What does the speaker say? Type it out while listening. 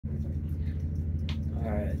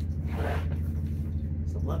Alright.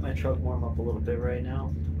 So I'm letting my truck warm up a little bit right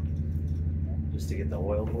now, just to get the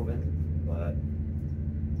oil moving, but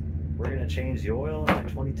we're going to change the oil in my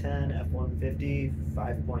 2010 F150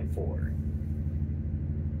 5.4.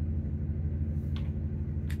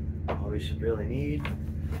 All we should really need: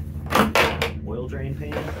 oil drain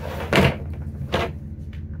pan,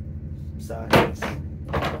 sockets, and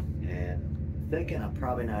I'm thinking I'm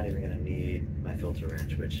probably not even going to need my filter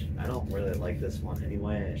wrench, which I don't really like this one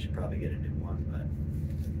anyway. I should probably get a new one,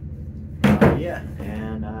 but yeah.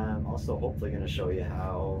 And I'm also hopefully going to show you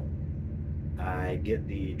how I get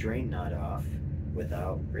the drain nut off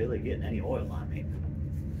without really getting any oil on me.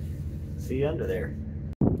 See you under there.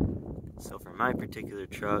 So for my particular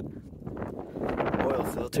truck, oil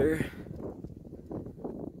filter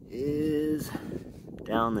is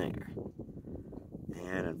down there.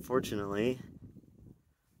 And unfortunately,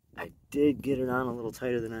 I did get it on a little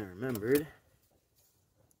tighter than I remembered.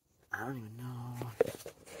 I don't even know.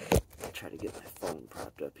 I'll try to get my phone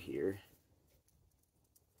propped up here.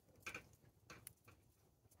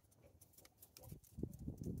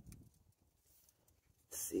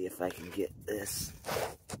 See if I can get this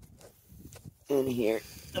in here.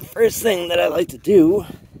 The first thing that I like to do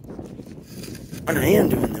when I am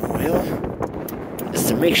doing the oil is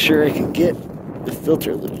to make sure I can get the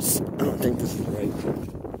filter loose. I don't think this is right.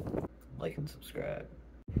 Like and subscribe.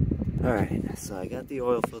 Alright, so I got the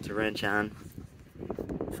oil filter wrench on.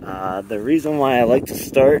 The reason why I like to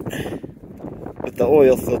start with the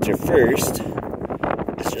oil filter first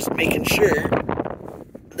is just making sure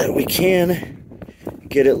that we can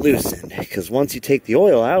get it loosened, because once you take the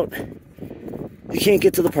oil out, you can't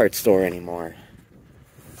get to the parts store anymore.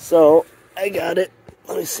 So I got it.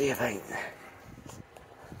 Let me see if I can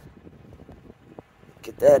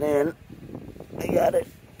get that in. I got it.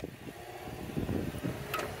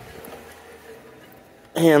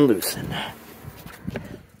 And loosen.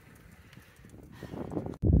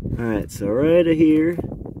 Alright, so right here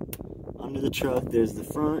under the truck, there's the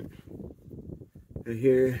front. Right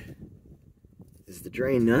here is the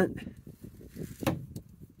drain nut,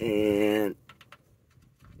 and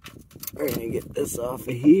we're gonna get this off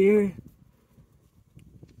of here.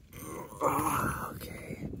 Oh,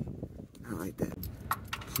 okay, I like that.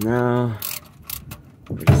 So now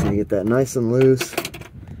we're just gonna get that nice and loose.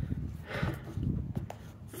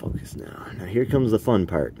 Focus now. Now here comes the fun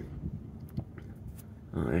part.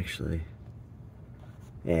 Oh, actually,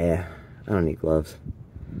 yeah, I don't need gloves.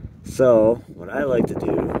 So what I like to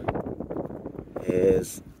do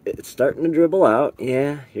is, it's starting to dribble out.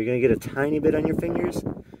 Yeah, you're gonna get a tiny bit on your fingers,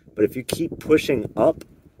 but if you keep pushing up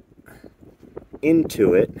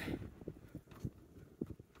into it,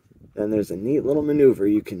 then there's a neat little maneuver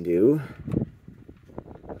you can do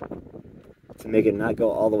to make it not go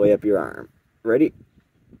all the way up your arm. Ready?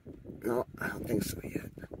 No, I don't think so yet.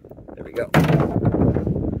 There we go.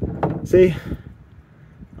 See?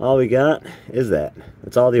 All we got is that.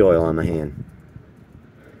 That's all the oil on my hand.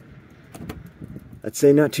 I'd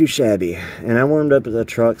say not too shabby. And I warmed up the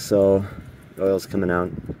truck, so the oil's coming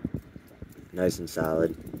out nice and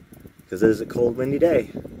solid, because it is a cold, windy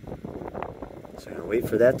day. So I'm gonna wait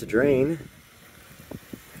for that to drain.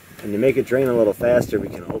 And to make it drain a little faster, we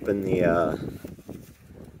can open the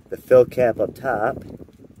fill cap up top.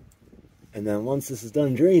 And then once this is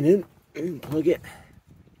done draining, plug it.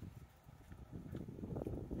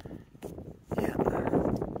 Yeah.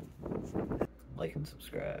 Like and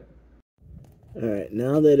subscribe. Alright,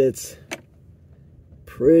 now that it's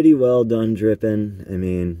pretty well done dripping, I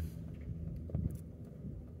mean,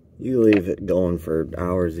 you leave it going for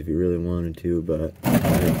hours if you really wanted to, but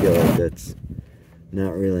I feel like that's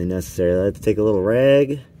not really necessary. I like to take a little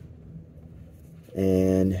rag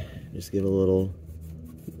and just give a little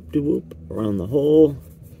whoop around the hole.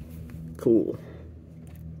 Cool.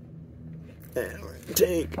 And we're gonna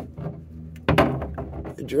take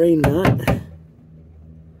the drain nut.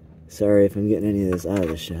 Sorry if I'm getting any of this out of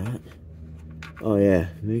the shot. Oh yeah,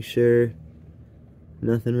 make sure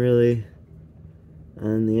nothing really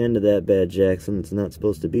on the end of that bad jack, something's not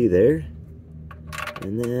supposed to be there.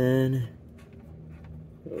 And then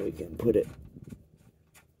we can put it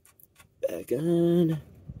back on.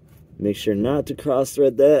 Make sure not to cross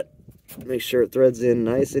thread that. Make sure it threads in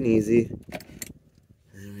nice and easy.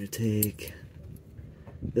 And I'm gonna take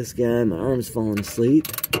this guy, my arm's falling asleep.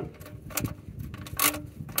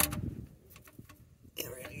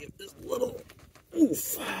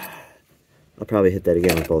 Oof. I'll probably hit that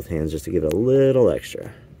again with both hands just to give it a little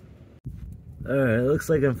extra. Alright, it looks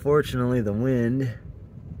like unfortunately the wind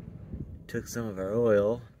took some of our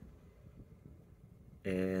oil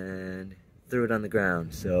and threw it on the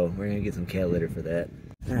ground, so we're gonna get some cat litter for that.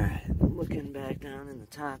 Alright, looking back down in the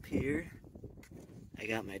top here, I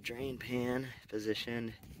got my drain pan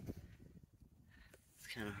positioned.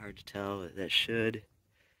 It's kind of hard to tell, but that should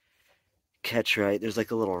catch right. There's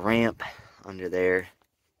like a little ramp under there.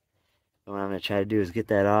 What I'm gonna try to do is get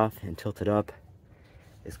that off and tilt it up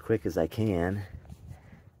as quick as I can.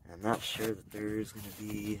 I'm not sure that there's gonna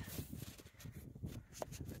be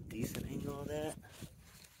a decent angle of that.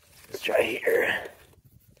 Let's try here.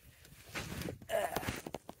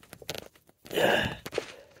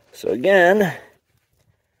 So again,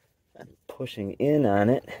 I'm pushing in on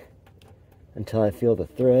it until I feel the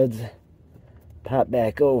threads pop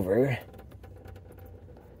back over.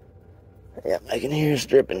 Yep, I can hear it's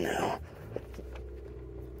dripping now.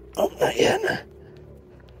 Oh, not yet.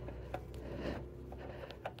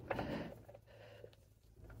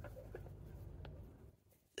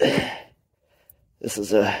 This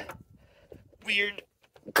is a weird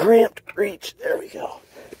cramped reach. There we go.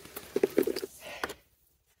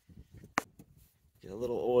 Get a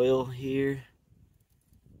little oil here.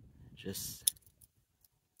 Just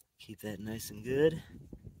keep that nice and good.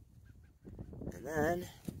 And then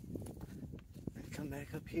come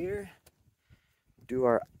back up here, do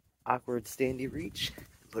our awkward standy reach,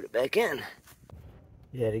 and put it back in.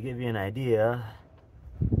 Yeah, to give you an idea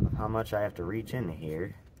of how much I have to reach into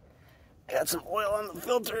here, I got some oil on the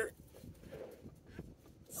filter,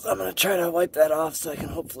 so I'm gonna try to wipe that off so I can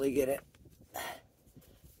hopefully get it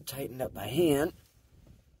tightened up by hand.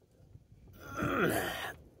 And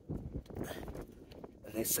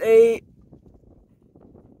they say,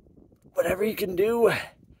 whatever you can do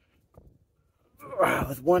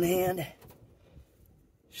with one hand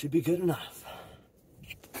should be good enough.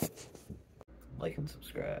 Like and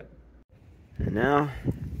subscribe. And now,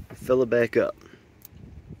 fill it back up.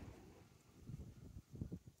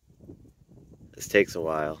 This takes a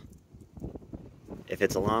while. If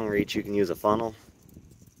it's a long reach, you can use a funnel.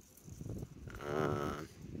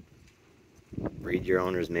 Read your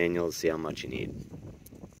owner's manual to see how much you need.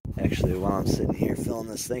 Actually, while I'm sitting here filling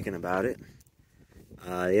this, thinking about it,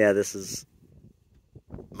 yeah, this is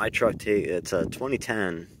my truck. It's a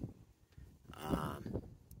 2010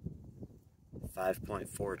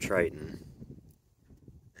 5.4 Triton,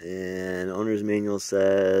 and owner's manual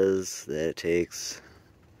says that it takes,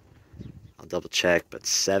 I'll double check, but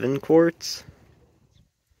 7 quarts.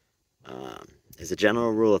 As a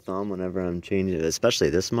general rule of thumb, whenever I'm changing it, especially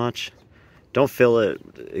this much, don't fill it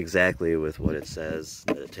exactly with what it says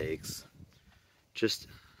that it takes. Just,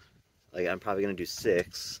 like, I'm probably going to do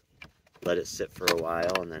 6, let it sit for a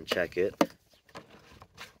while, and then check it,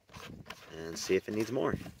 and see if it needs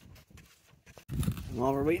more. And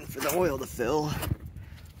while we're waiting for the oil to fill,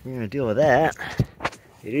 we're going to deal with that.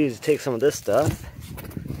 You just take some of this stuff,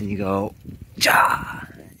 and you go, ja!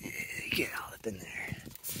 You get all up in there.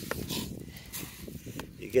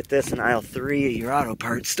 You get this in aisle 3 at your auto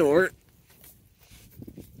parts store.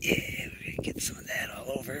 Yeah, we're going to get some of that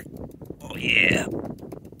all over. Oh yeah,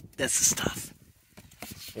 that's the stuff.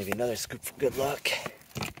 Maybe another scoop for good luck.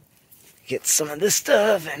 Get some of this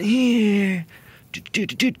stuff in here.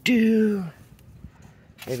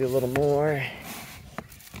 Maybe a little more.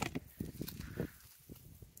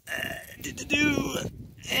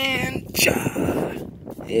 And ja.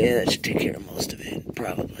 Yeah, that should take care of most of it,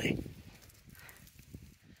 probably.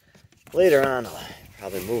 Later on, I'll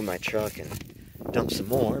probably move my truck and dump some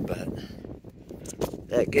more, but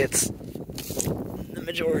that gets the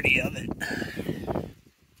majority of it.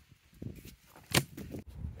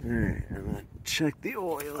 Alright, I'm gonna check the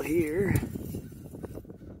oil here,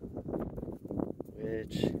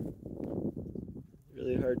 which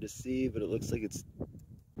really hard to see, but it looks like it's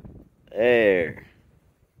there,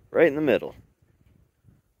 right in the middle.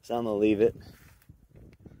 So I'm gonna leave it,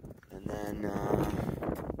 and then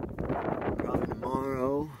probably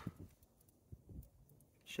tomorrow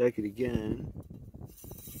check it again,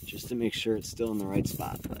 just to make sure it's still in the right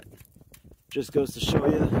spot. But just goes to show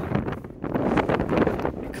you,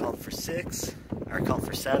 it called for 6, or it called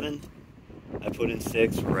for 7. I put in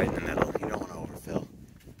 6, we're right in the middle. You don't want to overfill.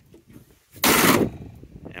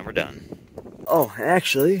 And we're done. Oh,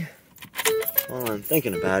 actually, while I'm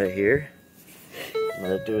thinking about it here,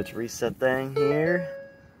 let it do its reset thing here.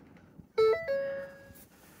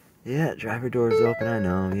 Yeah, driver door is open, I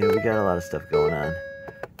know. Yeah, we got a lot of stuff going on.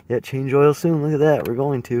 Yeah, change oil soon. Look at that. We're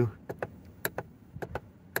going to.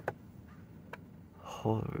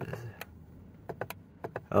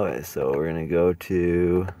 Okay, so we're going to go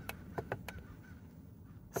to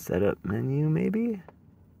setup menu, maybe?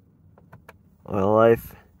 Oil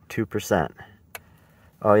life, 2%.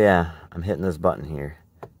 Oh yeah, I'm hitting this button here.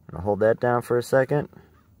 I'll hold that down for a second.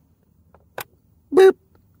 Boop!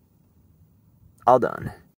 All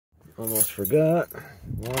done. Almost forgot.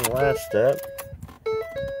 One last step.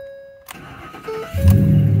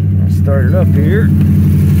 I'll start it up here.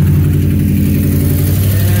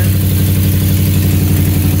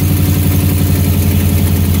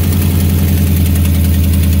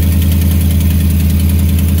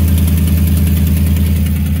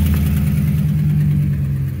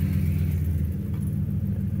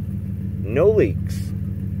 No leaks.